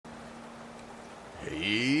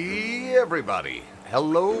Hey everybody!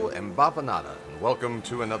 Hello and Bapanada, and welcome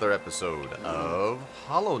to another episode of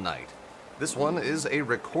Hollow Knight. This one is a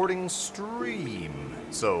recording stream,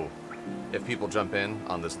 so if people jump in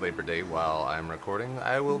on this Labor Day while I'm recording,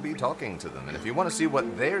 I will be talking to them. And if you want to see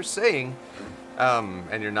what they're saying,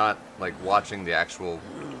 and you're not like watching the actual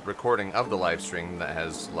recording of the live stream that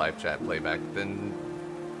has live chat playback, then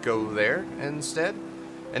go there instead.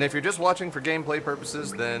 And if you're just watching for gameplay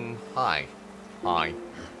purposes, then hi. Hi.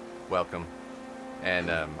 Welcome. And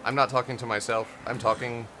I'm not talking to myself, I'm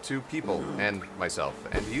talking to people and myself.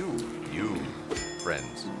 And you,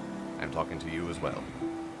 friends. I'm talking to you as well.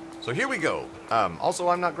 So here we go. Also,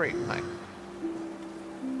 I'm not great. Hi.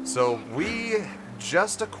 So we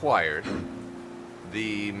just acquired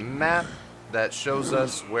the map that shows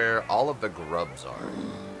us where all of the grubs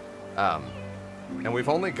are. And we've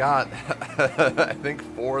only got, I think,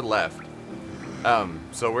 4 left.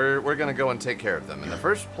 So we're gonna go and take care of them. And the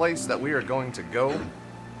first place that we are going to go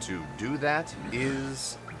to do that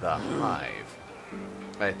is the Hive.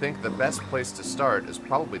 I think the best place to start is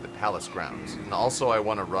probably the palace grounds. And also I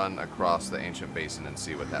want to run across the ancient basin and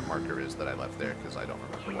see what that marker is that I left there, because I don't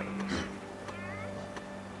remember what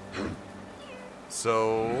it is.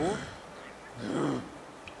 So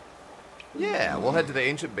yeah, we'll head to the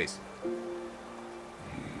ancient basin.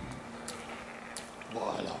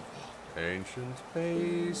 Ancient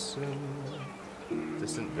basin.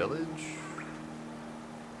 Distant village?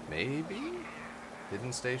 Maybe?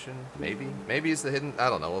 Hidden station? Maybe? Maybe it's the hidden... I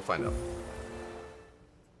don't know, we'll find out.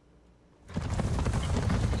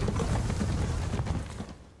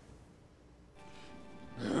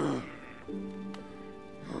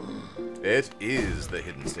 It is the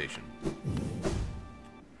hidden station.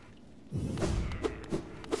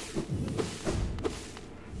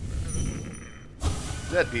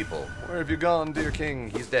 Dead people. Where have you gone, dear king?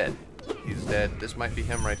 He's dead. He's dead. This might be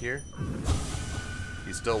him right here.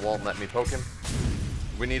 He still won't let me poke him.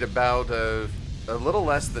 We need about a little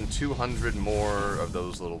less than 200 more of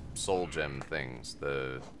those little soul gem things.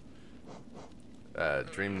 The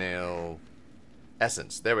dream nail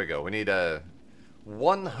essence. There we go. We need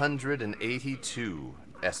 182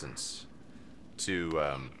 essence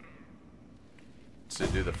to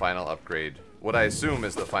do the final upgrade. What I assume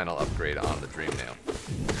is the final upgrade on the dream nail.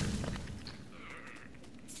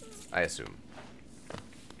 I assume.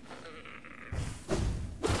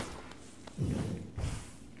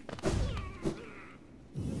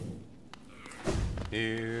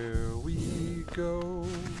 Here we go.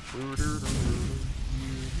 Here we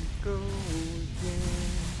go again.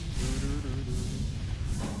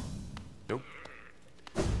 Nope.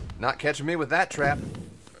 Not catching me with that trap.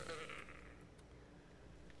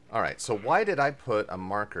 Alright, so why did I put a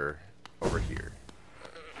marker over here?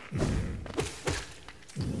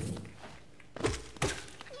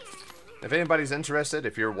 If anybody's interested,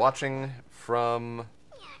 if you're watching from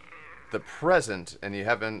the present and you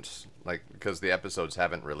haven't, like, because the episodes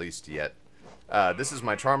haven't released yet, this is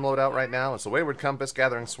my charm loadout right now. It's a Wayward Compass,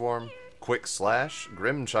 Gathering Swarm, Quick Slash,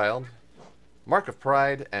 Grim Child, Mark of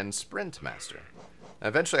Pride, and Sprint Master. Now,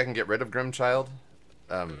 eventually I can get rid of Grim Child.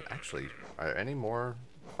 Actually, are there any more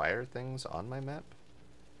fire things on my map?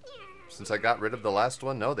 Since I got rid of the last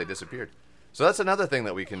one? No, they disappeared. So that's another thing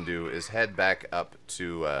that we can do, is head back up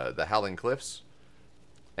to the Howling Cliffs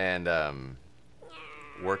and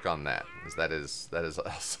work on that, because that is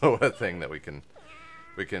also a thing that we can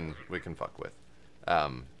fuck with.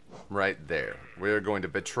 Right there. We're going to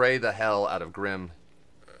betray the hell out of Grim.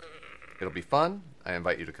 It'll be fun. I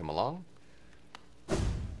invite you to come along.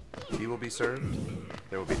 Tea will be served.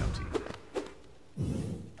 There will be no tea.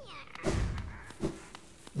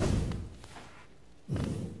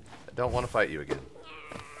 I don't want to fight you again.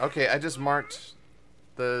 Okay, I just marked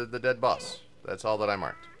the dead boss. That's all that I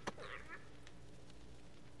marked.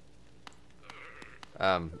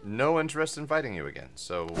 No interest in fighting you again,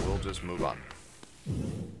 so we'll just move on.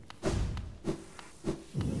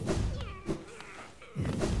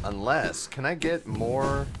 Unless, can I get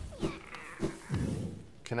more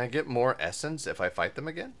essence if I fight them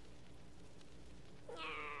again?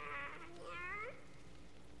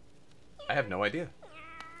 I have no idea.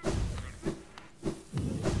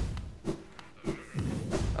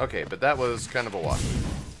 Okay, but that was kind of a wash.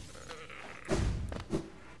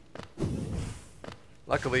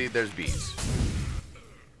 Luckily, there's bees.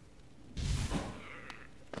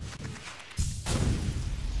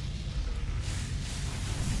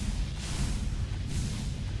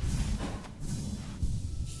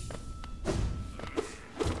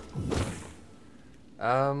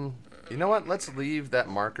 You know what? Let's leave that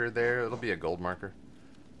marker there. It'll be a gold marker.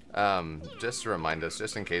 Just to remind us,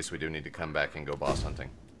 just in case we do need to come back and go boss hunting.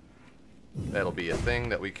 That'll be a thing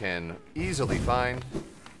that we can easily find.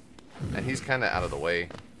 And he's kind of out of the way,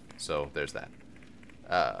 so there's that.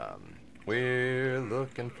 We're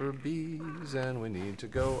looking for bees, and we need to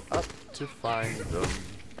go up to find them.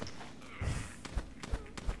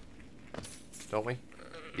 Don't we?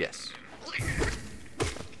 Yes.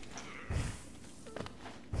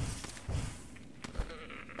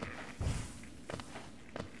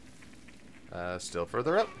 Still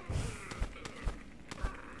further up.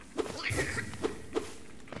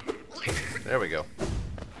 There we go.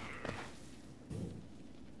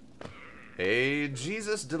 Hey,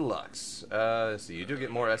 Jesus Deluxe. So you do get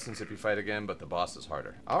more essence if you fight again, but the boss is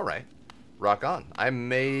harder. Alright. Rock on. I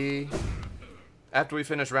may... After we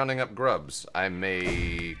finish rounding up grubs, I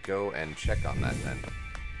may go and check on that then.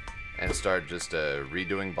 And start just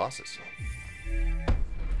redoing bosses.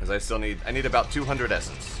 Because I still need... I need about 200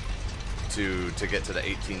 essence to get to the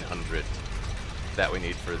 1800 that we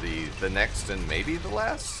need for the next and maybe the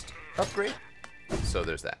last upgrade. So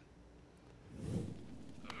there's that.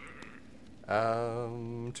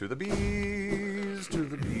 To the bees, to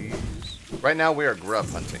the bees. Right now we are grub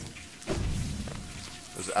hunting.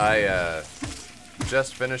 I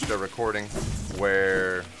just finished a recording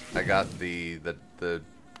where I got the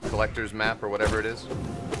collector's map or whatever it is.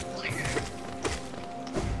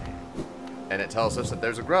 And it tells us that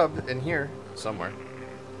there's a grub in here somewhere.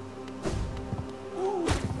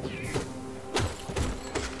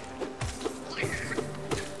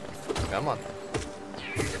 Come on.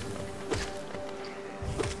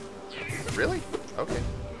 Really? Okay.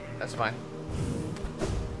 That's fine.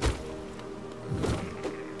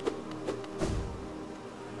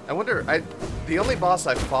 I wonder, the only boss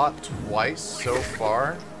I've fought twice so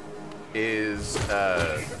far is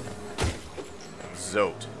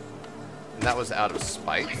Zote. And that was out of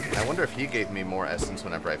spite. I wonder if he gave me more essence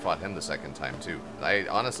whenever I fought him the second time too. I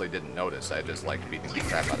honestly didn't notice. I just liked beating the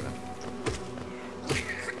crap out of him.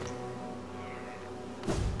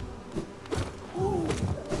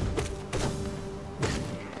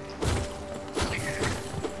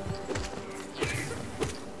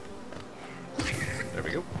 There we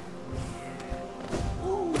go.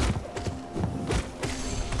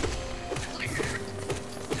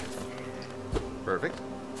 Perfect.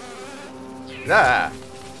 Ah!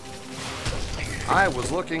 I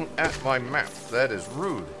was looking at my map. That is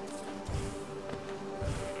rude.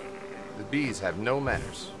 The bees have no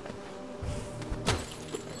manners.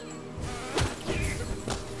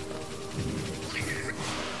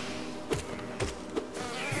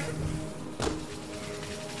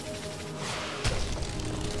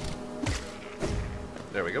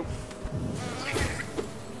 There we go.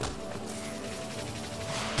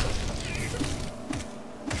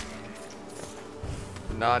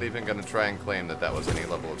 Not even going to try and claim that that was any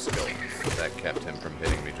level of skill that kept him from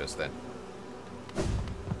hitting me just then.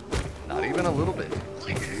 Not even a little bit.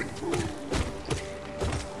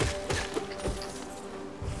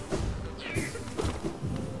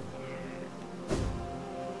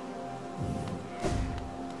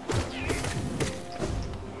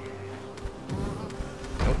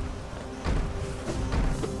 Nope.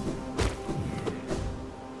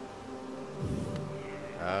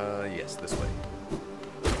 Yes, this way.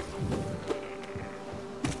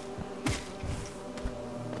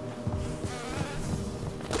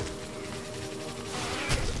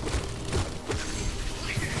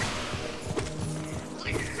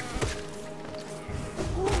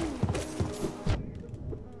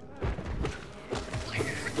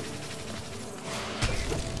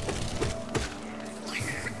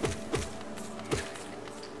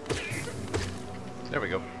 There we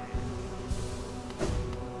go.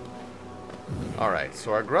 Alright,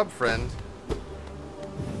 so our grub friend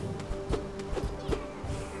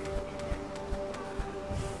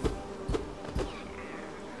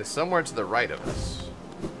is somewhere to the right of us.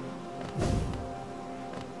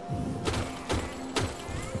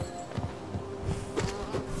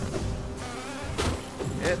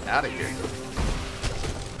 Get out of here.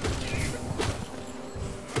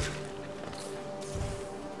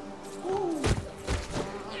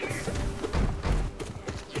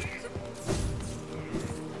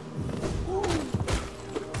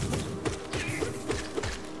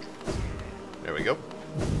 There we go.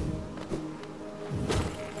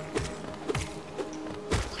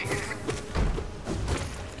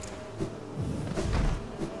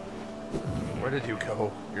 Where did you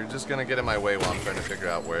go? You're just gonna get in my way while I'm trying to figure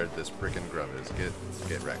out where this freaking grub is.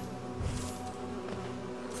 Get wrecked.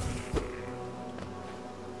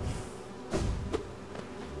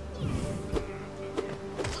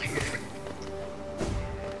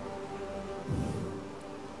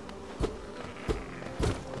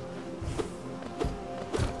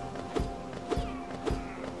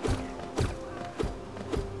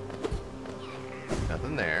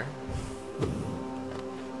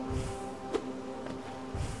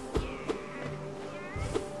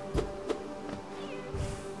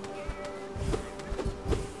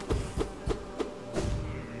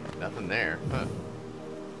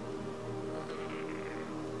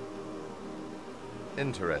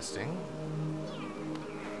 Interesting.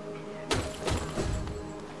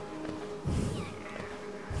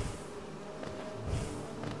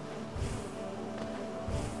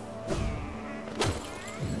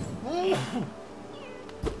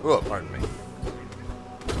 Oh, pardon me.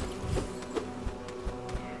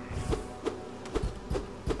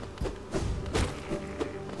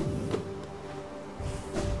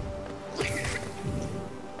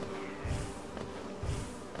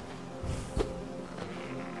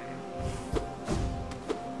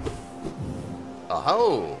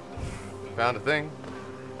 Oh, found a thing.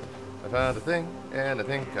 I found a thing, and I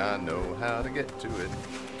think I know how to get to it.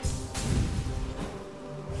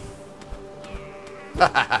 Ha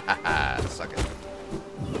ha ha ha! Suck it.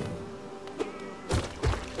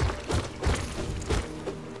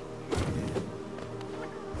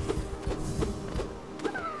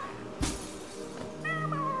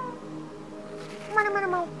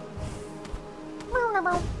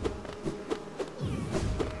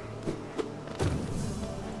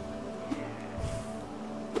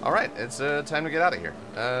 Alright, it's time to get out of here.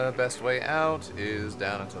 Best way out is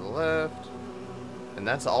down and to the left. And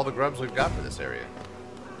that's all the grubs we've got for this area.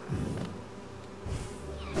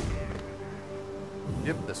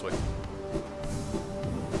 Yep, this way.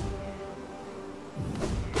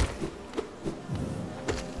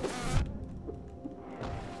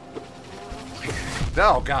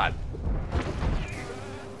 Oh, God.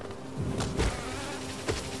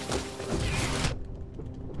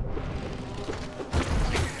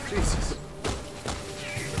 Jesus.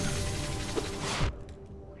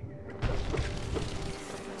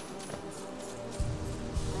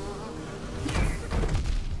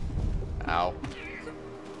 Ow.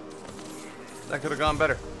 That could have gone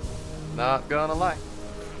better. Not gonna lie.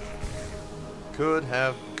 Could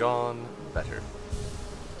have gone better.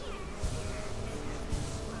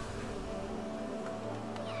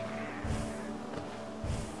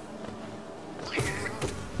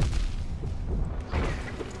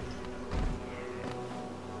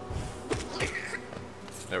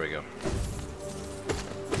 There we go.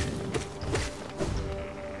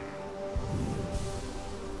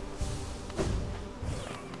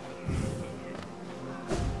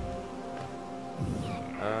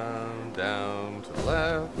 Down to the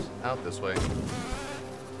left, out this way.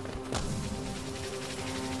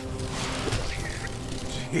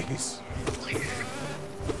 Jeez.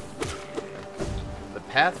 The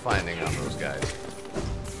pathfinding on those guys.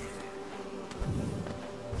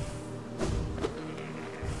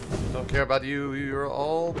 Don't care about you, you're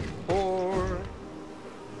all poor.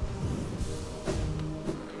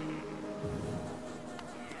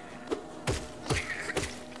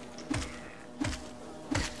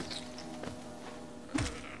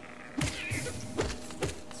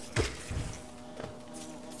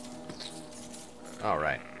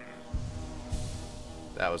 Alright.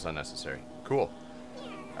 That was unnecessary. Cool.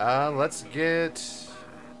 Let's get...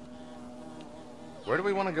 Where do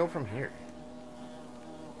we want to go from here?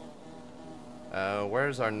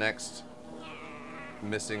 Where's our next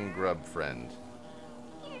missing grub friend?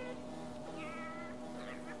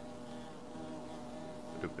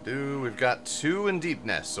 We've got 2 in Deep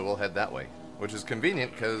Nest, so we'll head that way. Which is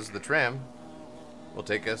convenient, because the tram will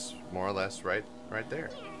take us more or less right there.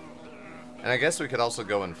 And I guess we could also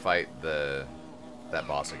go and fight that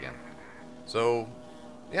boss again. So,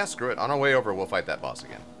 yeah, screw it. On our way over, we'll fight that boss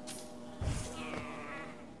again.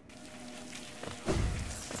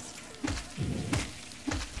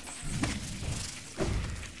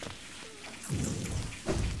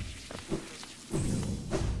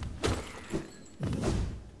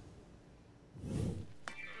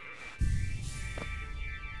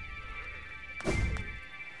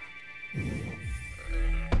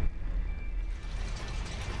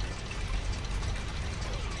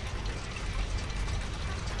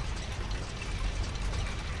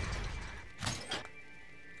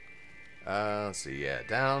 Let's see, yeah,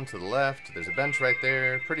 down to the left. There's a bench right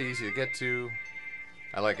there. Pretty easy to get to.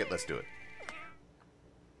 I like it. Let's do it.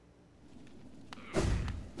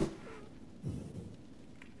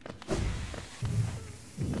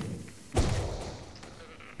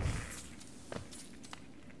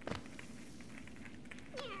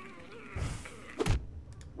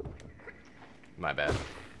 My bad.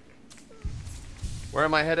 Where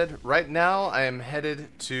am I headed? Right now, I am headed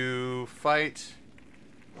to fight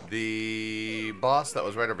the boss that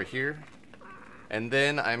was right over here. And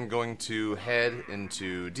then I'm going to head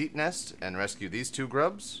into Deep Nest and rescue these 2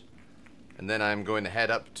 grubs. And then I'm going to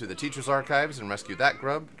head up to the Teacher's Archives and rescue that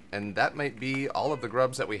grub. And that might be all of the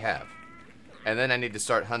grubs that we have. And then I need to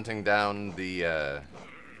start hunting down the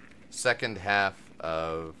second half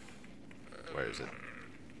of... Where is it?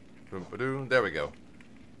 There we go.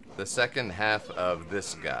 The second half of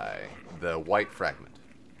this guy, the white fragment.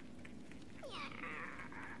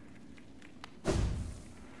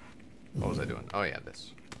 What was I doing? Oh yeah,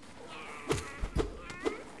 this.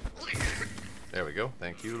 There we go.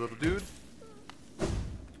 Thank you, little dude.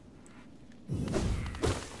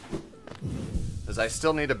 Because I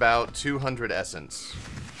still need about 200 essence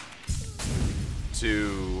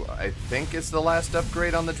to, I think it's the last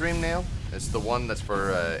upgrade on the Dream Nail. It's the one that's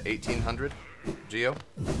for 1800 Geo.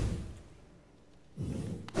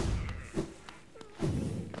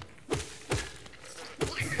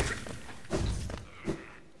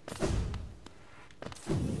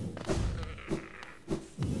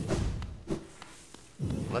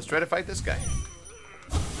 Let's try to fight this guy.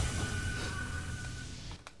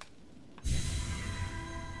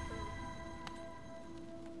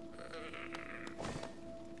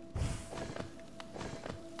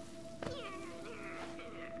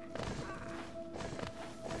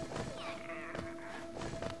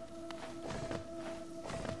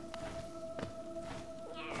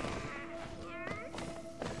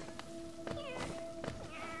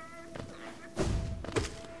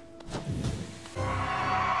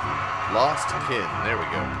 Lost Kin. There we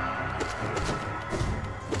go.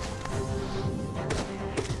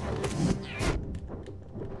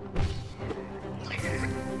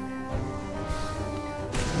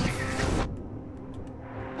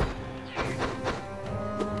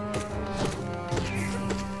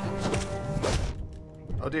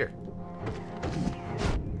 Oh dear.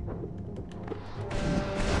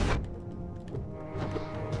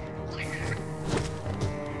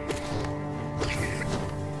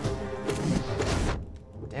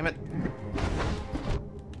 Damn it.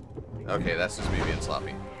 Okay, that's just me being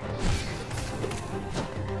sloppy.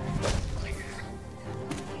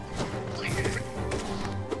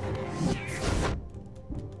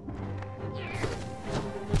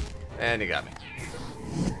 And you got me.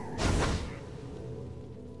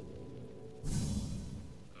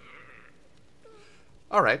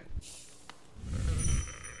 Alright.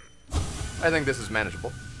 I think this is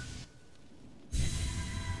manageable.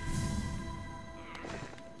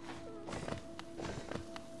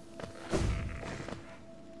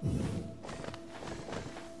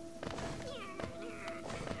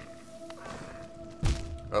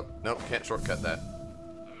 Oh, nope, can't shortcut that.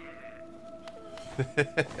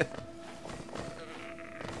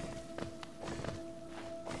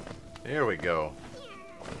 Here we go.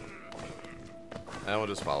 And we'll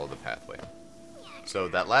just follow the pathway. So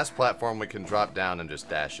that last platform we can drop down and just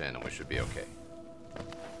dash in and we should be okay.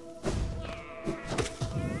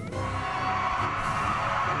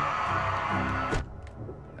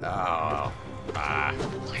 Oh. Ah.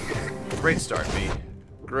 Great start, me.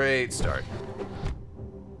 Great start.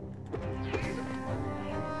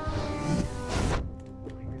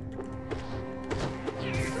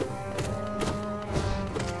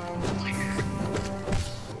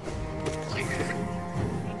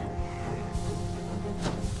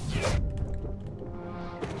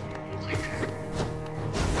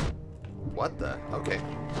 What the? Okay.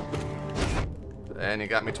 And you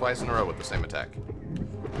got me twice in a row with the same attack.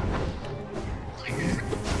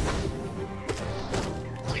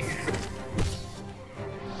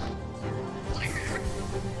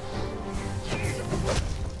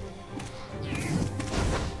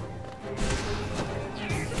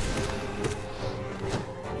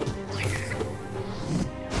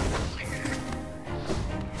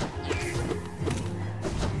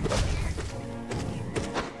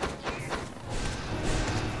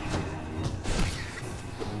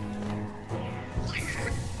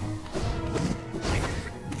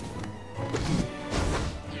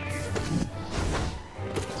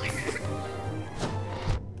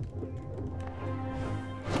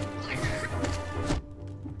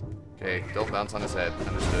 Okay, don't bounce on his head.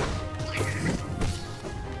 Understood.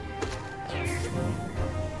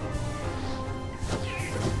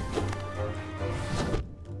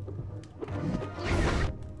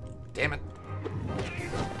 Damn it.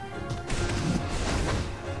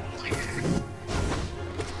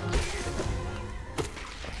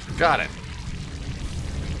 Got it.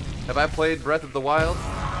 Have I played Breath of the Wild?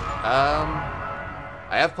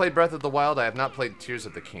 I have played Breath of the Wild. I have not played Tears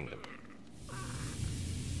of the Kingdom.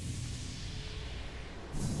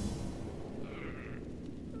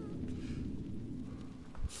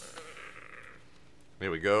 Here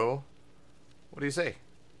we go. What do you say?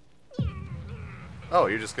 Oh,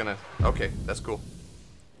 you're just gonna... Okay, that's cool.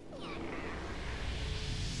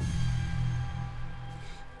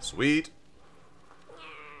 Sweet.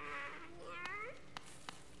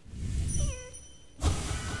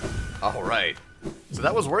 Alright. So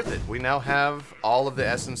that was worth it. We now have all of the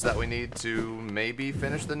essence that we need to maybe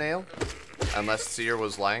finish the nail. Unless Seer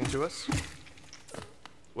was lying to us.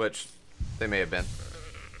 Which, they may have been.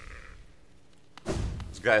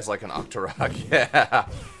 This guy's like an Octorok. Yeah.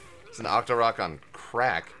 It's an Octorok on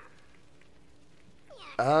crack.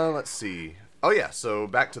 Let's see. Oh yeah, so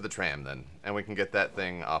back to the tram then. And we can get that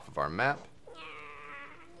thing off of our map.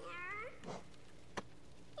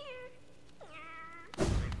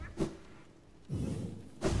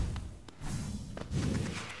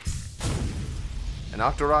 An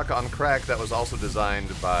Octorok on crack that was also designed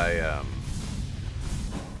by,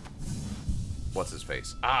 what's his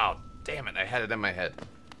face? Oh, damn it, I had it in my head.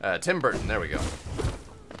 Tim Burton, there we go.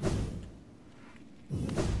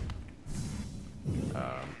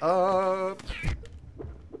 Up.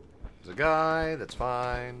 There's a guy, that's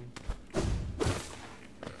fine.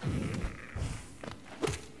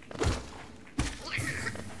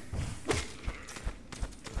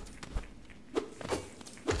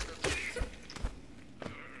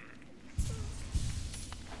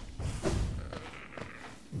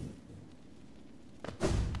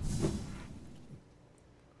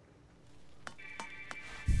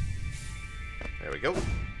 There we go.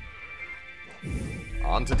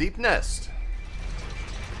 On to Deep Nest.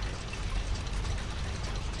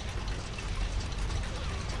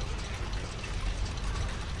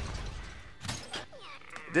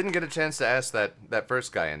 Didn't get a chance to ask that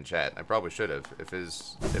first guy in chat. I probably should have. If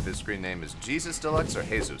his screen name is Jesus Deluxe or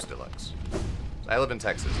Jesus Deluxe. I live in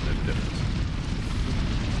Texas, and there's a difference.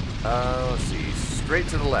 Let's see. Straight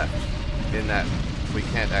to the left. In that we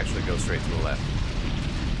can't actually go straight to the left.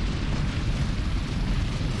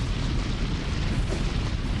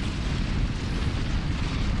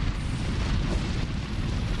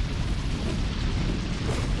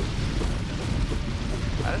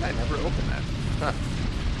 How did I never open that? Huh.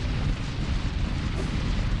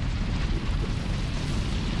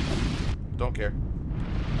 Don't care.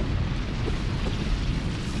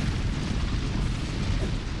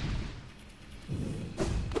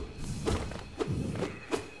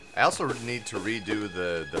 I also need to redo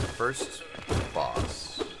the first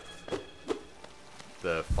boss.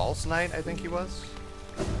 The False Knight, I think he was.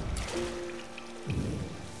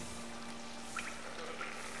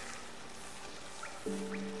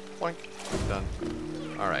 Boink. Done.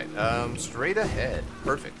 Alright, straight ahead.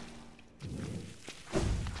 Perfect.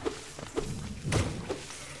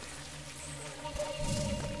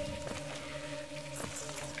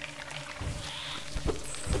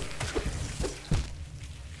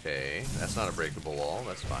 Okay, that's not a breakable wall,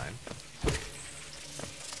 that's fine.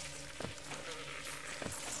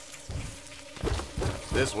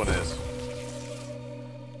 This one is.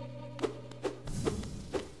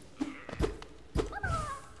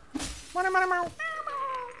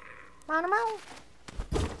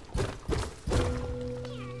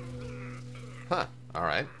 Huh,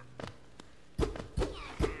 alright.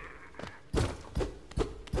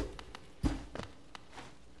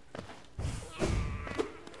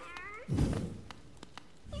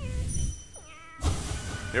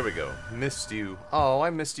 Here we go. Missed you. Oh, I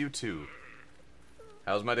missed you too.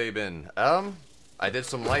 How's my day been? I did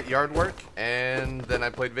some light yard work, and then I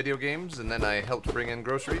played video games, and then I helped bring in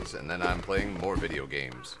groceries, and then I'm playing more video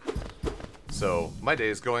games. So, my day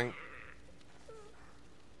is going...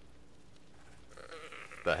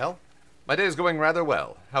 The hell? My day is going rather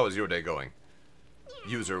well. How is your day going?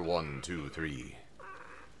 User 123.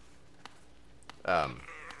 Huh.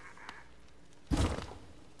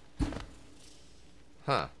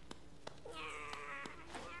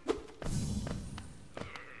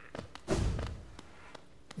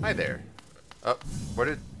 Hi there. Where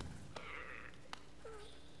did...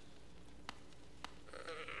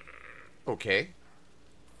 Okay.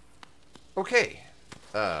 Okay.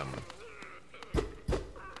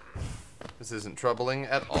 This isn't troubling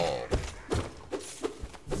at all.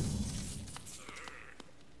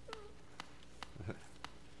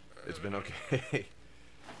 It's been okay.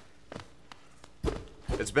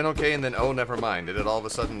 It's been okay, and then, oh, never mind. Did it all of a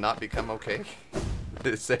sudden not become okay?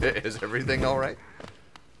 Is everything alright?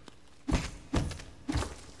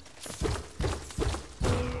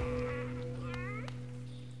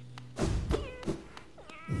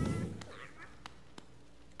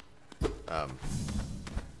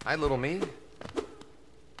 Hi, little me. Am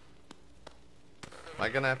I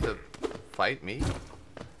gonna have to fight me?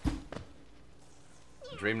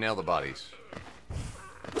 Dream nail the bodies.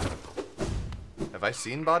 Have I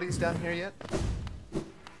seen bodies down here yet?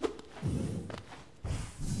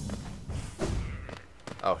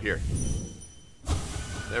 Oh, here.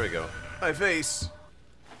 There we go. My face!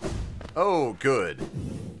 Oh, good.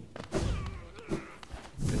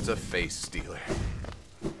 It's a face stealer.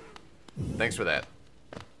 Thanks for that.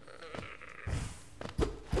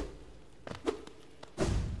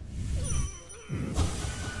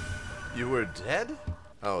 You were dead?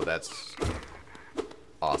 Oh, that's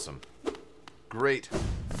awesome. Great.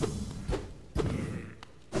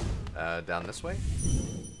 Down this way?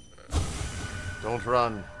 Don't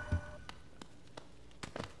run.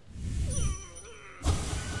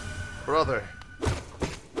 Brother.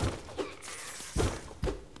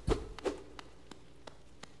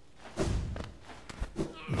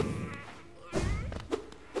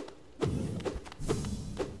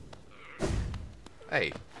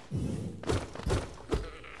 Hey.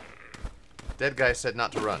 Dead guy said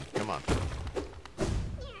not to run. Come on.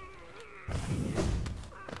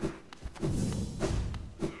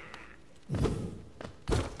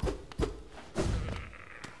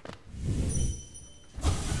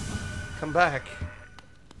 Come back.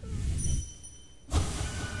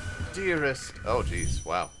 Dearest. Oh, jeez.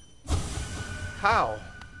 Wow. How?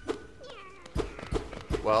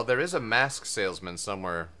 Well, there is a mask salesman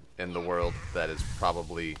somewhere in the world that is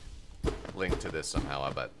probably linked to this somehow,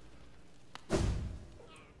 I bet.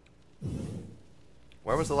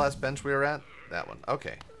 Where was the last bench we were at? That one.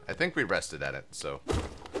 Okay. I think we rested at it, so.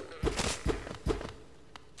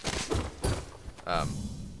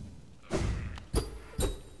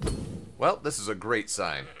 Well, this is a great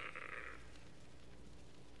sign.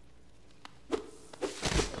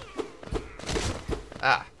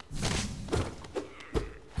 Ah.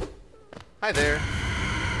 Hi there.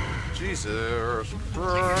 Jesus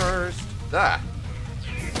Christ. Ah.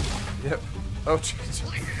 Yep. Oh, jeez.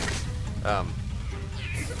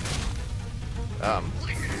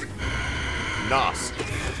 Nosk.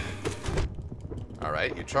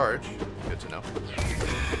 Alright, you charge. Good to know.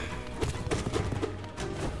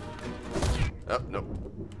 Oh, nope.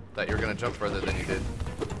 Thought you were gonna jump further than you did.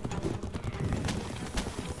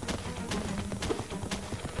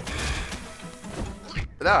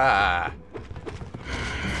 Ah!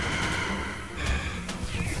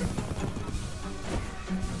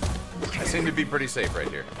 I seem to be pretty safe right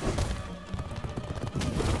here.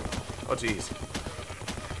 Oh, jeez.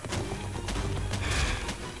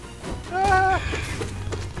 Ah!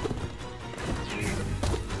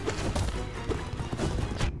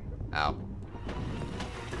 Ow.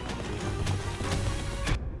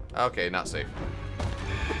 Okay, not safe.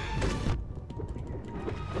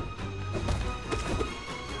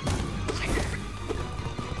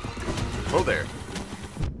 Oh, there.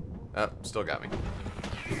 Oh, still got me.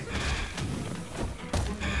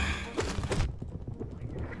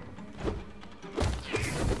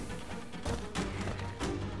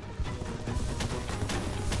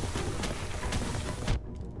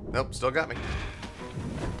 Nope, still got me.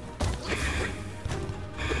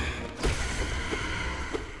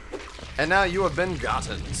 And now you have been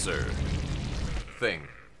gotten, sir. Thing.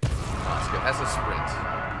 Nosk, it has a sprint.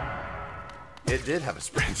 It did have a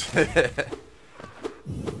sprint.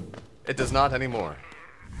 It does not anymore.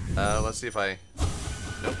 Let's see if I...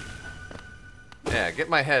 Nope. Yeah, get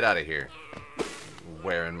my head out of here.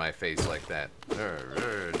 Wearing my face like that.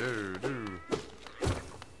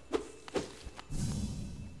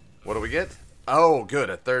 What do we get? Oh,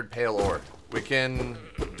 good, a third pale ore. We can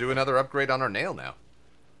do another upgrade on our nail now.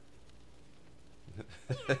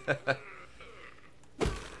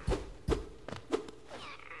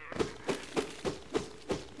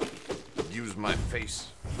 Use my face.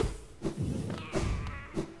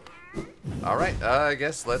 Alright, I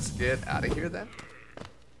guess let's get out of here then.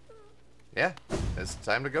 Yeah, it's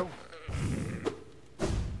time to go.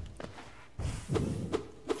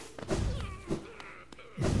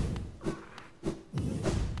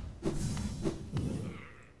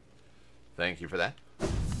 Thank you for that.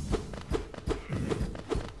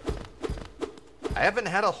 I haven't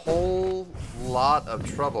had a whole lot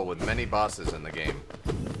of trouble with many bosses in the game.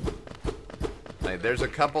 Like, there's a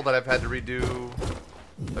couple that I've had to redo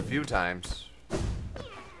a few times,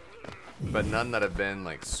 but none that have been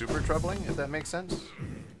like super troubling, if that makes sense.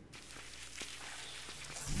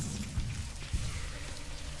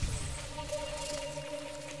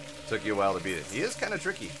 Took you a while to beat it. He is kind of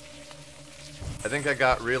tricky. I think I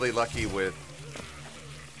got really lucky with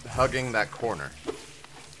hugging that corner.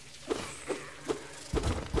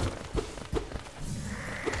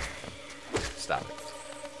 Stop it.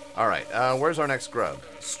 Alright, where's our next grub?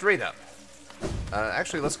 Straight up.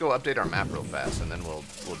 Actually, let's go update our map real fast, and then we'll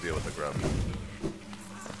deal with the grub.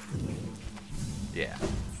 Yeah.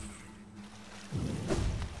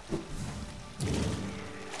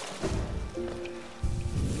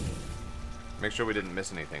 Make sure we didn't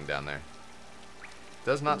miss anything down there.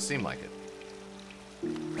 Does not seem like it.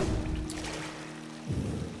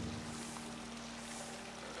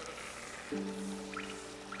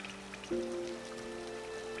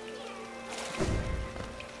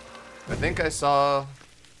 I think I saw...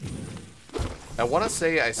 I want to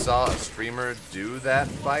say I saw a streamer do that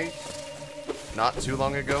fight not too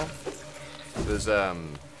long ago. It was,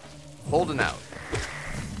 Holding Out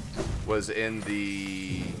was in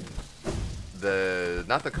the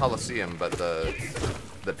not the Colosseum, but the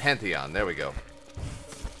Pantheon. There we go.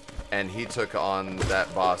 And he took on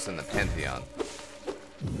that boss in the Pantheon.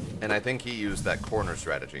 And I think he used that corner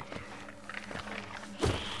strategy.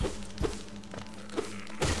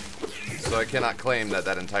 So I cannot claim that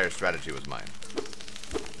that entire strategy was mine.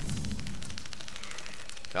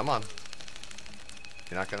 Come on.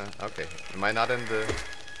 You're not gonna... Okay. Am I not in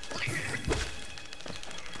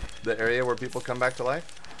the area where people come back to life?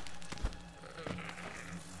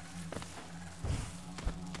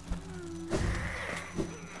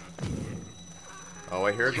 Oh,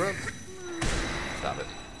 I hear a grub. Stop it.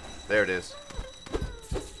 There it is.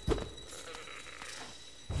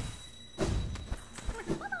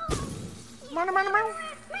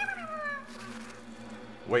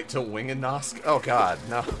 Wait till wing and Nosk? Oh god,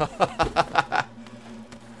 no.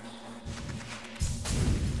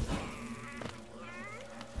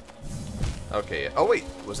 Okay, oh wait,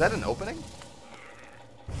 was that an opening?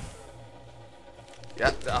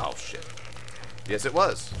 Yeah, oh shit. Yes it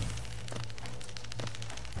was.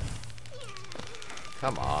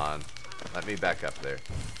 Come on. Let me back up there.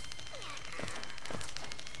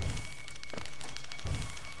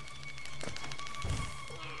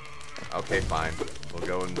 Okay, fine. We'll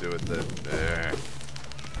go and do it there.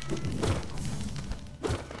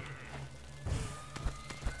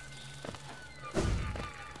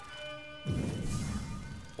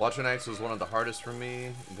 Watcher Knights was one of the hardest for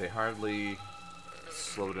me. They hardly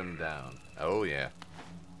slowed him down. Oh, yeah.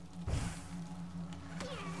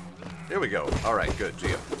 There we go. Alright, good.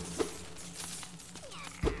 Geo.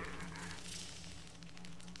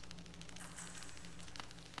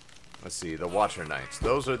 Let's see, the Watcher Knights.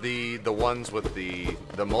 Those are the ones with the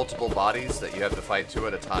multiple bodies that you have to fight two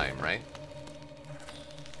at a time, right?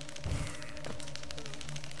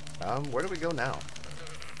 Where do we go now?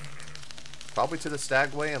 Probably to the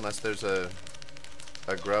Stagway, unless there's a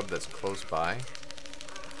grub that's close by.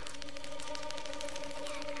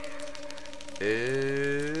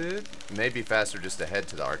 It may be faster just to head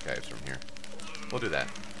to the archives from here. We'll do that.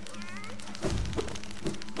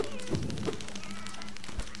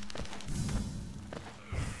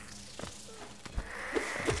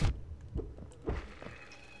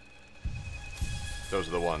 Those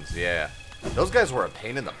are the ones, yeah. Those guys were a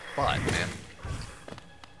pain in the butt, man.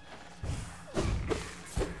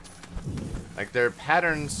 Like, their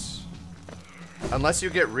patterns... Unless you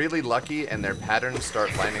get really lucky and their patterns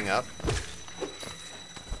start lining up,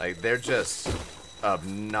 like, they're just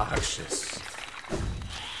obnoxious.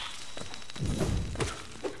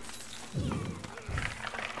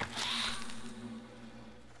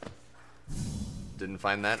 Didn't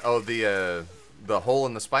find that. Oh, the hole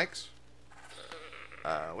in the spikes?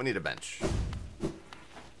 We need a bench.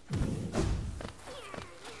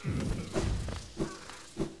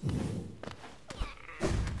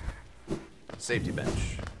 Safety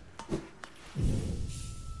bench.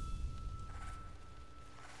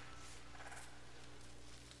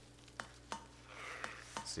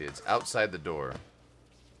 See, it's outside the door.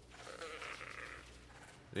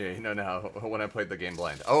 Yeah, you know now when I played the game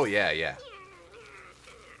blind. Oh, yeah, yeah.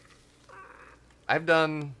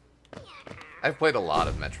 I've played a lot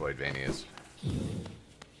of Metroidvanias.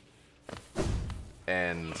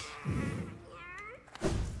 And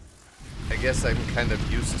I guess I'm kind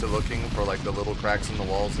of used to looking for like the little cracks in the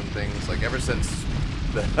walls and things. Like ever since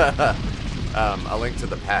the A Link to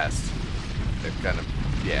the Past, it kind of,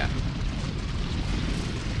 yeah.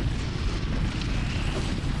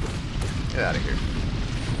 Get out of here.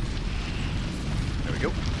 There we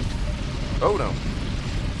go. Oh no.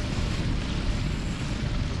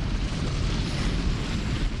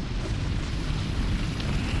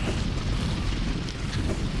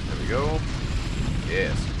 Go.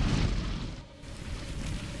 Yes.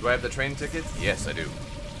 Do I have the train ticket? Yes, I do.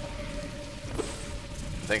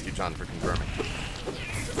 Thank you, John, for confirming.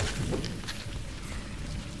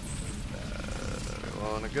 We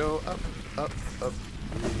want to go up, up, up.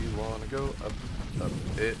 We want to go up, up.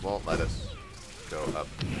 It won't let us go up.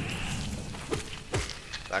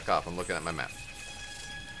 Back off. I'm looking at my map.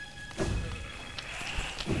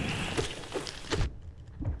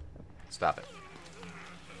 Stop it.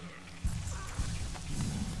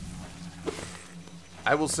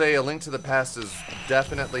 I will say A Link to the Past is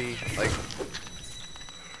definitely, like,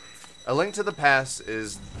 A Link to the Past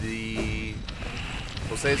is the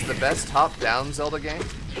will say it's the best top-down Zelda game.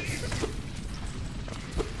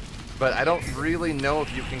 But I don't really know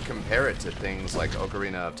if you can compare it to things like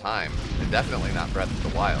Ocarina of Time. And definitely not Breath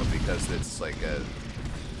of the Wild, because it's like a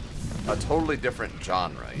totally different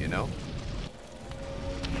genre, you know?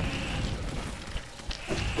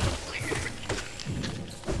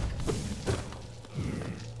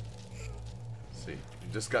 Let's see.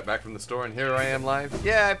 Just got back from the store and here I am live.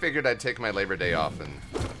 Yeah, I figured I'd take my Labor Day off and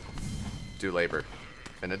do labor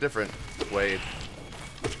in a different way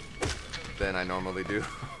than I normally do.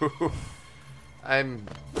 I'm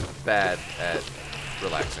bad at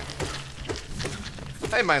relaxing.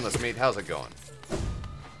 Hey, Mindless Meat, how's it going?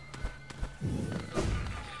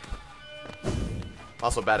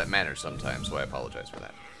 Also bad at manners sometimes, so I apologize for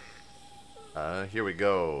that. Here we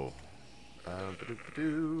go.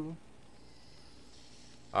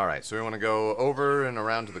 Alright, so we want to go over and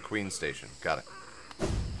around to the Queen Station. Got it.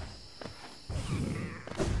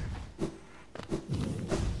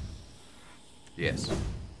 Yes.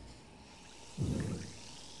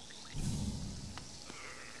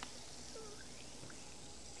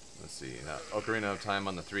 Let's see. Ocarina of Time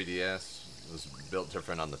on the 3DS was built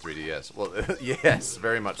different on the 3DS. Well, yes,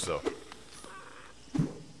 very much so.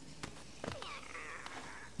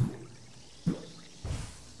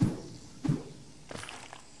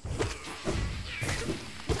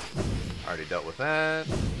 Already dealt with that.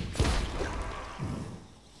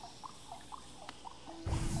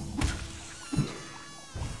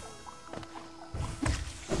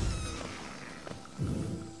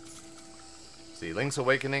 See, Link's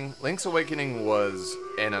Awakening. Link's Awakening was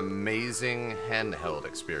an amazing handheld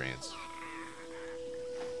experience.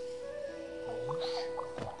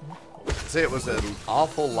 I'd say it was an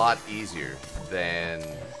awful lot easier than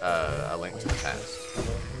A Link to the Past.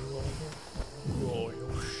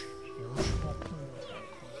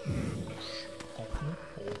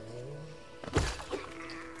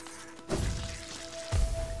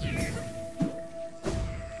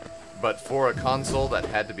 But for a console that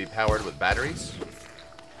had to be powered with batteries,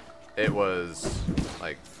 it was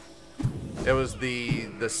like, it was the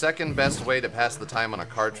second best way to pass the time on a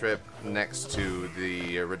car trip next to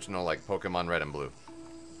the original like Pokemon Red and Blue.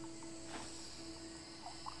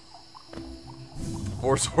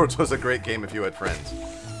 Four Swords was a great game if you had friends.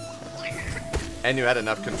 And you had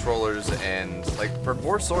enough controllers, and like for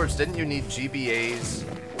Four Swords, didn't you need GBAs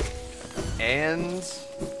and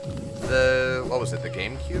the, what was it, the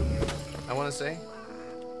GameCube, I want to say?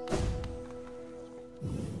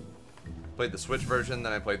 Played the Switch version,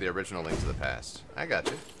 then I played the original Link to the Past. I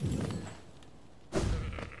got you.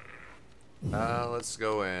 Let's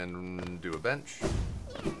go and do a bench.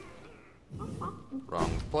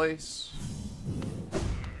 Wrong place.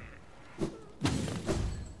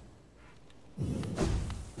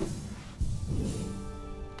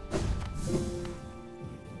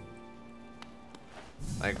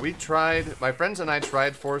 Like, we tried, my friends and I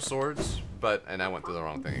tried Four Swords, but, and I went through the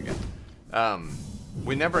wrong thing again.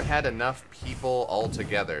 We never had enough people all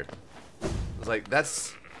together. It was like,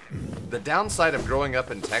 that's the downside of growing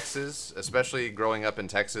up in Texas, especially growing up in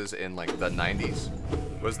Texas in, like, the 90s,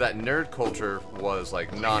 was that nerd culture was,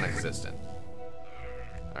 like, non-existent.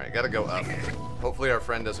 Alright, gotta go up. Hopefully our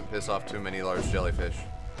friend doesn't piss off too many large jellyfish.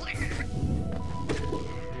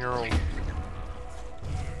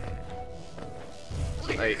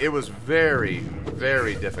 Like, it was very,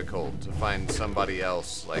 very difficult to find somebody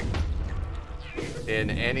else, like,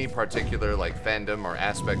 in any particular, like, fandom or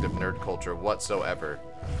aspect of nerd culture whatsoever,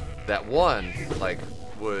 that one, like,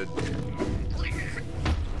 would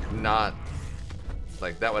not,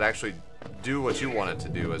 like, that would actually do what you wanted to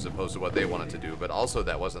do as opposed to what they wanted to do, but also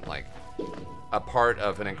that wasn't, like, a part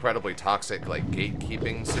of an incredibly toxic, like,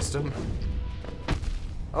 gatekeeping system.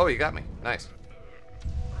 Oh, you got me. Nice.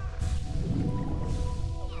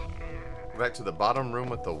 Back to the bottom room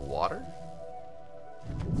with the water?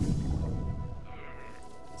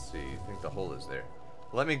 Let's see, I think the hole is there.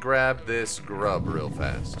 Let me grab this grub real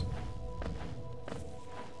fast.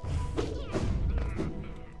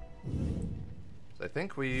 So I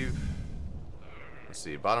think we've... Let's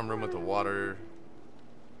see, bottom room with the water.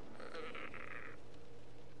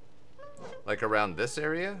 Like around this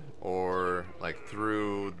area? Or like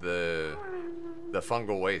through the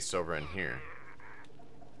fungal waste over in here?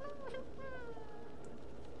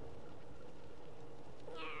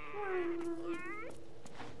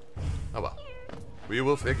 Oh well. We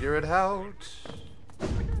will figure it out.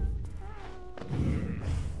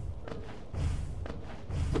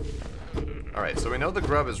 Alright, so we know the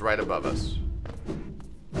grub is right above us.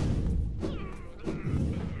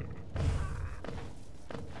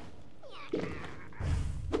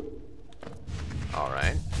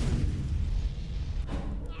 Alright.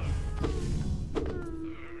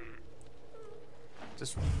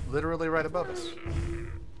 Just literally right above us.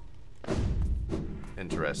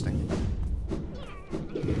 Interesting.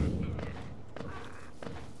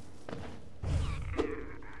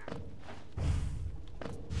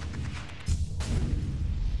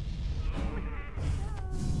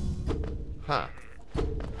 Huh.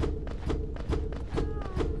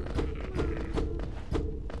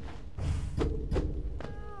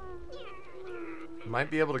 Might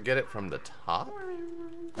be able to get it from the top?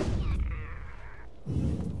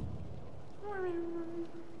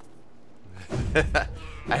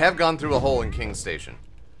 I have gone through a hole in King Station.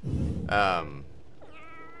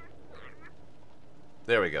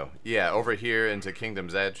 There we go. Yeah, over here into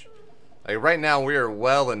Kingdom's Edge. Like, right now, we are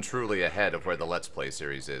well and truly ahead of where the Let's Play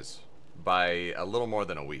series is. By a little more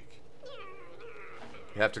than a week.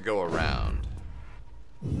 You have to go around.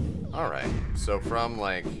 Alright, so from,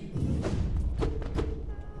 like,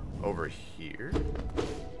 over here?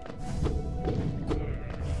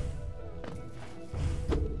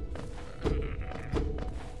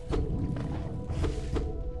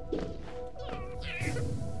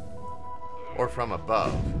 Or from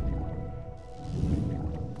above.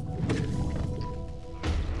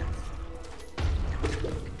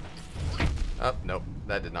 Oh, nope.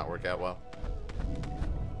 That did not work out well.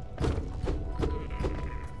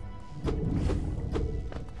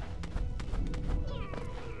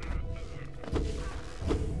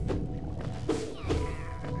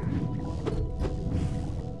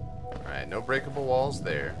 Alright, no breakable walls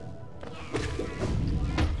there.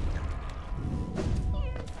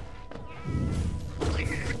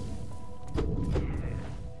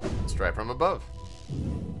 Let's try from above.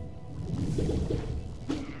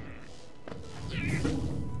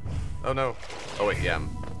 Oh no. Oh wait, yeah, I'm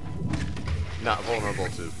not vulnerable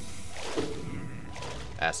to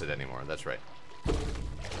acid anymore, that's right.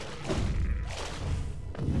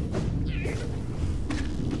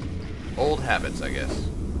 Old habits, I guess.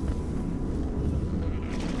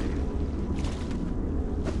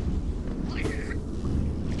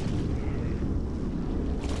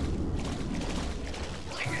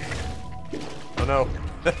 Oh no.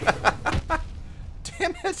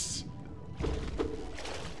 Damn it!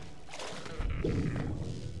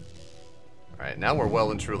 Alright, now we're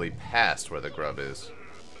well and truly past where the grub is.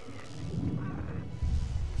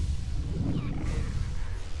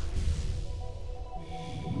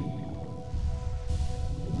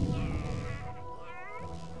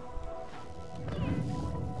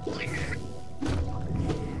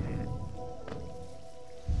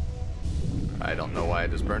 I don't know why I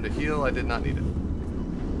just burned a heal. I did not need it.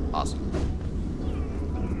 Awesome.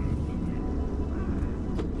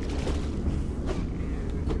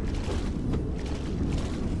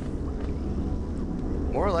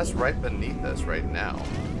 More or less right beneath us right now.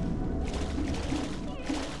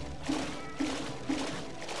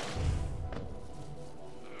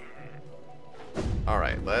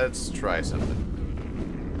 Alright, let's try something.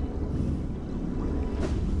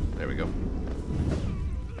 There we go.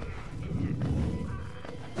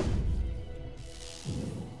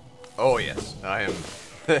 Oh yes, I am...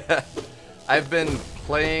 I've been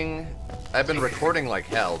recording like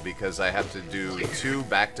hell because I have to do 2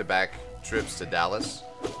 back-to-back trips to Dallas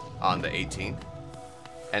on the 18th.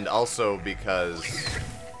 And also because...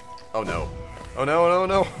 Oh no. Oh no, no,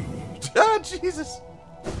 no. Ah, Jesus.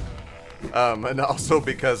 And also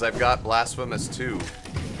because I've got Blasphemous 2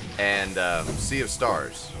 and Sea of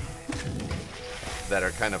Stars that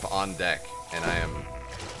are kind of on deck. And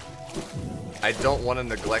I don't want to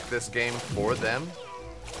neglect this game for them,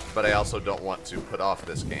 but I also don't want to put off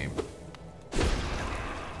this game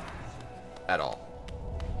at all.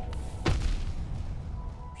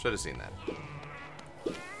 Should have seen that.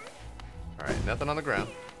 Alright, nothing on the ground.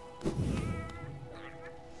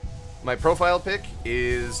 My profile pic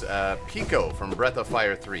is Pico from Breath of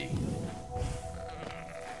Fire 3.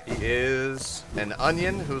 He is an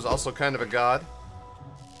onion who's also kind of a god,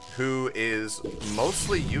 who is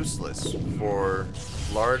mostly useless for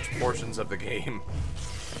large portions of the game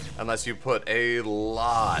unless you put a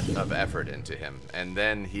lot of effort into him, and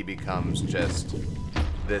then he becomes just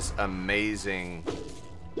this amazing,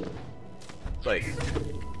 like,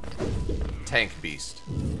 tank beast.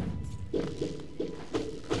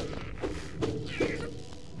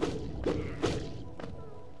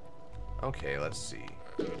 Okay, let's see.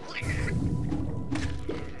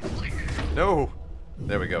 No!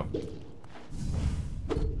 There we go.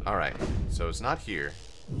 Alright, so it's not here.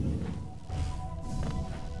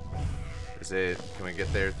 Is it... Can we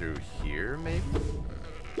get there through here, maybe?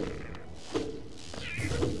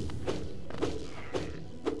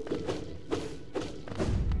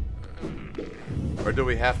 Or do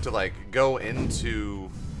we have to, like, go into...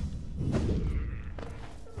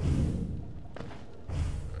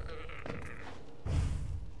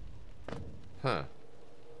 Huh.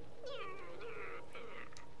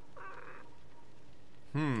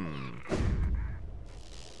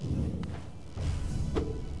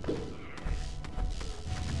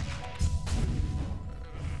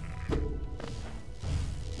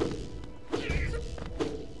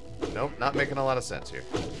 Nope, not making a lot of sense here.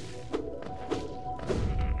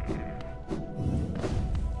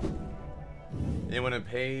 Anyone who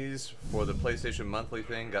pays for the PlayStation monthly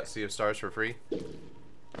thing got Sea of Stars for free?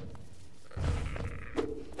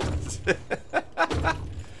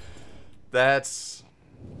 That's...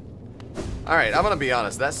 Alright, I'm gonna be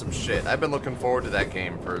honest, that's some shit. I've been looking forward to that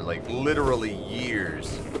game for, like, literally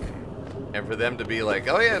years. And for them to be like,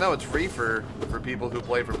 oh yeah, no, it's free for people who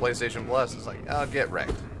play for PlayStation Plus, it's like, oh, get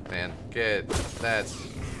wrecked, man. That's...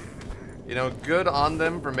 You know, good on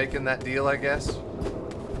them for making that deal, I guess.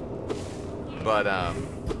 But,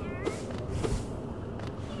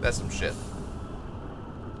 that's some shit.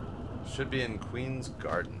 Should be in Queen's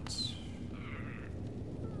Gardens.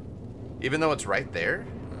 Even though it's right there?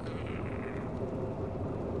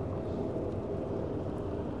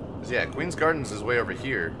 Yeah, Queen's Gardens is way over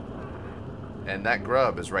here. And that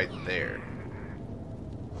grub is right there.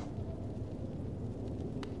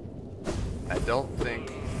 I don't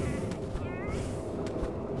think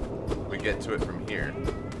we get to it from here.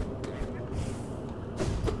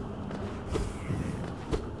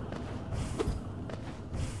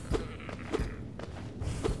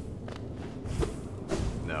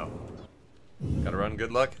 No. Gotta run,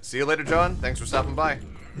 good luck. See you later, John. Thanks for stopping by.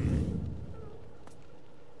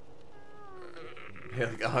 Pay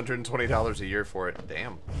like $120 a year for it.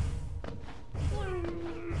 Damn.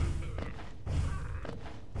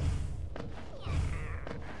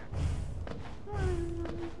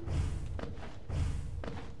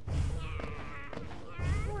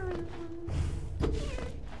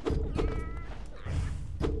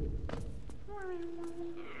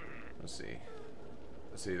 Let's see.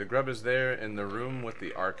 Let's see. The grub is there in the room with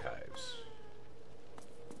the archives.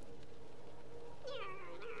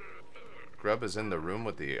 Grub is in the room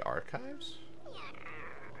with the archives?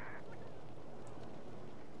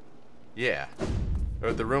 Yeah.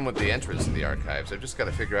 Or the room with the entrance to the archives. I've just got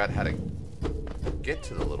to figure out how to get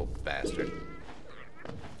to the little bastard.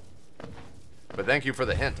 But thank you for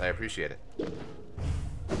the hint. I appreciate it.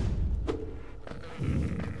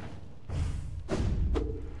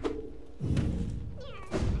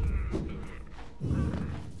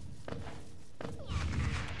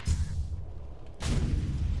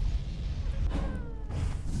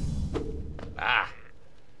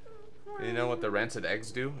 You know what the rancid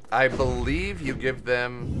eggs do? I believe you give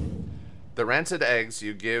them... The rancid eggs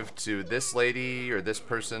you give to this lady or this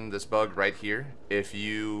person, this bug right here, if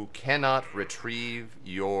you cannot retrieve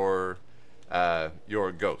your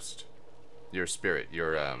ghost, your spirit,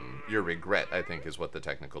 your regret, I think is what the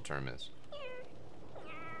technical term is.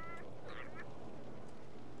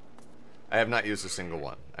 I have not used a single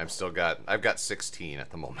one. I've got 16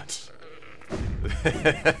 at the moment.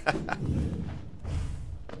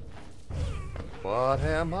 What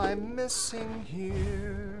am I missing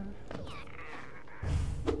here?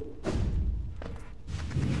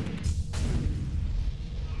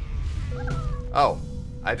 Oh,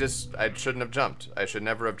 I shouldn't have jumped. I should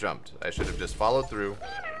never have jumped. I should have just followed through.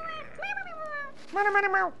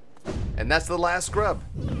 And that's the last grub.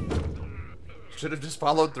 Should have just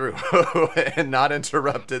followed through and not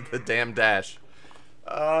interrupted the damn dash.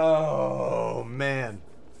 Oh, man.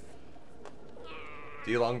 Do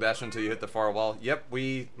you long dash until you hit the far wall? Yep,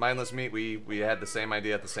 mindless meat, we had the same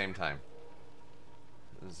idea at the same time.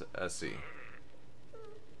 Let's see.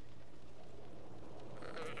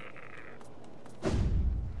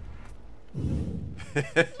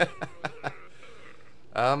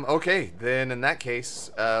 Okay, then in that case,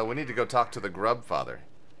 we need to go talk to the grub father.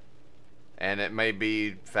 And it may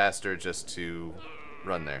be faster just to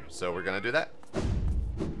run there. So we're gonna do that.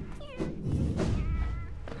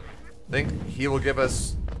 I think he will give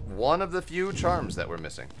us one of the few charms that we're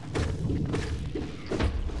missing.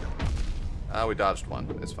 We dodged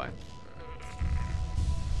one. It's fine.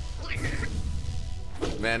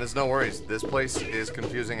 Man, it's no worries. This place is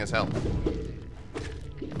confusing as hell.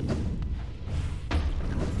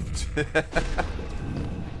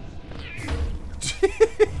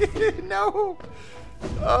 No!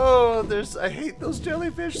 Oh, I hate those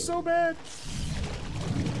jellyfish so bad.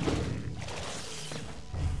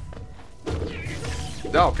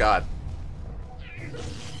 Oh, God.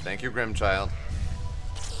 Thank you, Grimchild.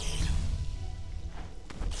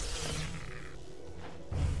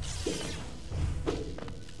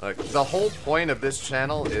 Like, the whole point of this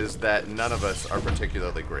channel is that none of us are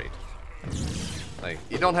particularly great. Like,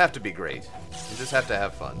 you don't have to be great. You just have to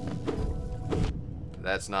have fun.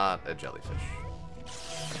 That's not a jellyfish.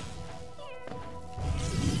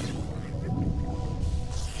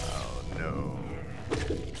 Oh, no.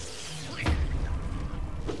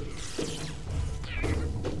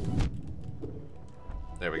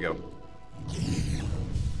 There we go.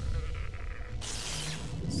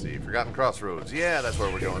 Let's see, Forgotten Crossroads. Yeah, that's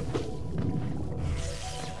where we're going.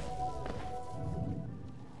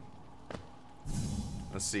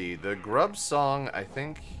 Let's see, the Grub song, I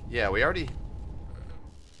think... Yeah, we already...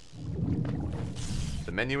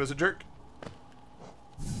 The menu is a jerk.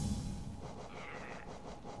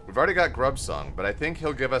 We've already got Grub song, but I think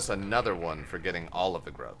he'll give us another one for getting all of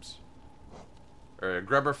the grubs. Or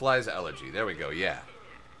Grubberfly's Elegy. There we go, yeah.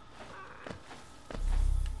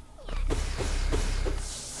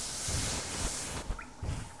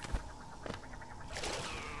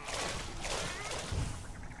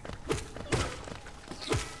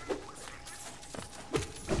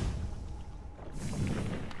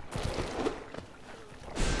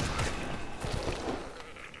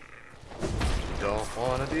 Don't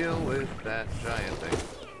want to deal with that giant thing.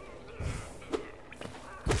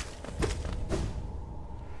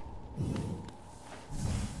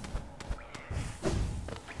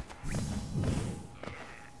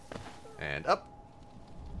 And up.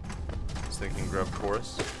 Just thinking Grub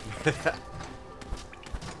chorus.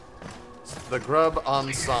 The Grub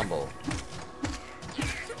ensemble.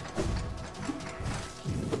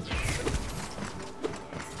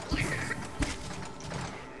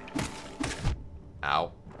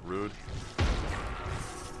 Ow. Rude.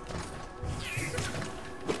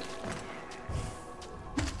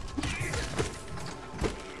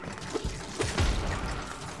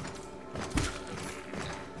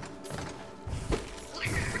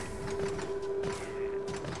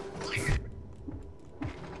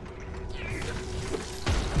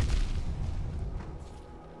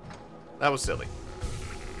 That was silly.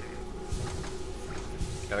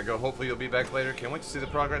 Gotta go. Hopefully you'll be back later. Can't wait to see the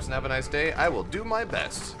progress and have a nice day. I will do my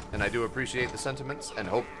best. And I do appreciate the sentiments and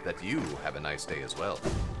hope that you have a nice day as well.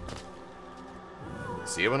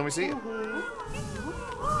 See you when we see you.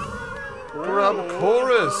 Grub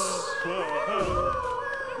chorus!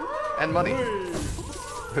 And money.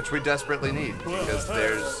 Which we desperately need. Because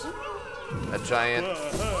there's a giant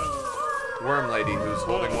worm lady who's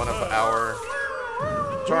holding one of our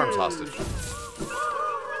charms hostage.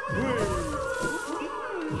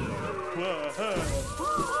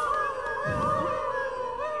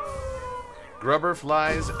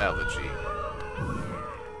 Grubberfly's Elegy.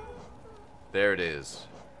 There it is.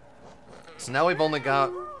 So now we've only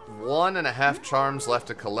got 1.5 charms left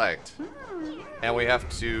to collect. And we have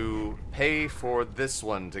to pay for this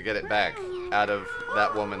one to get it back out of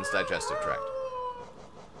that woman's digestive tract.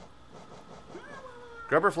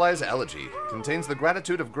 Grubberfly's Elegy contains the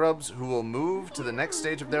gratitude of grubs who will move to the next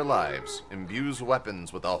stage of their lives, imbues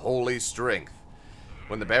weapons with a holy strength.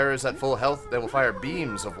 When the bearer is at full health, they will fire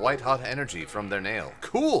beams of white-hot energy from their nail.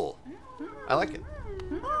 Cool! I like it.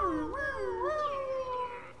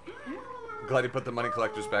 Glad you put the money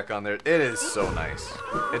collectors back on there. It is so nice.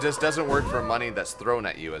 It just doesn't work for money that's thrown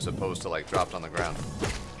at you as opposed to, like, dropped on the ground.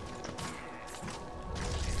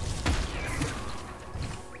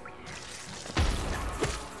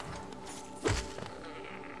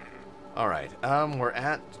 Alright, we're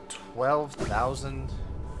at 12,000.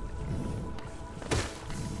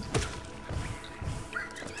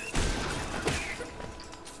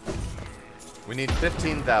 We need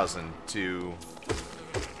 15,000 to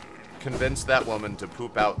convince that woman to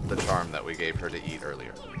poop out the charm that we gave her to eat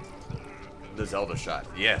earlier. The Zelda shot.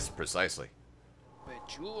 Yes, precisely.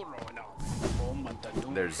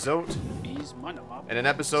 There's Zote. In an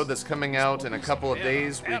episode that's coming out in a couple of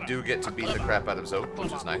days, we do get to beat the crap out of Zote,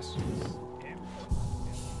 which is nice.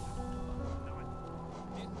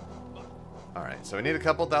 Alright, so we need a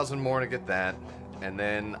couple thousand more to get that. And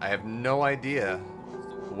then I have no idea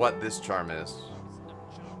what this charm is.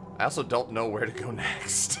 I also don't know where to go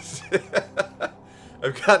next.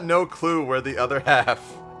 I've got no clue where the other half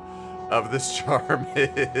of this charm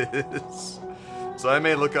is. So I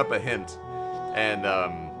may look up a hint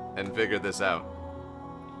and figure this out.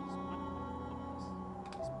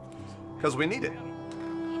 Because we need it.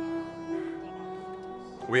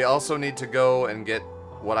 We also need to go and get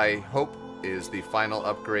what I hope is the final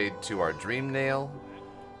upgrade to our Dream Nail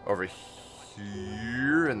over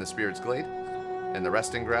here in the Spirit's Glade, in the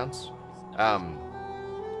Resting Grounds. And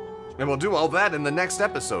we'll do all that in the next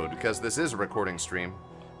episode, because this is a recording stream.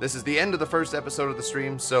 This is the end of the first episode of the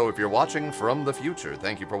stream, so if you're watching from the future,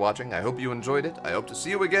 thank you for watching. I hope you enjoyed it. I hope to see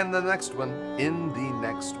you again in the next one.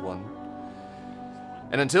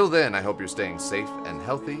 And until then, I hope you're staying safe and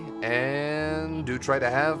healthy, and do try to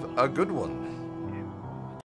have a good one.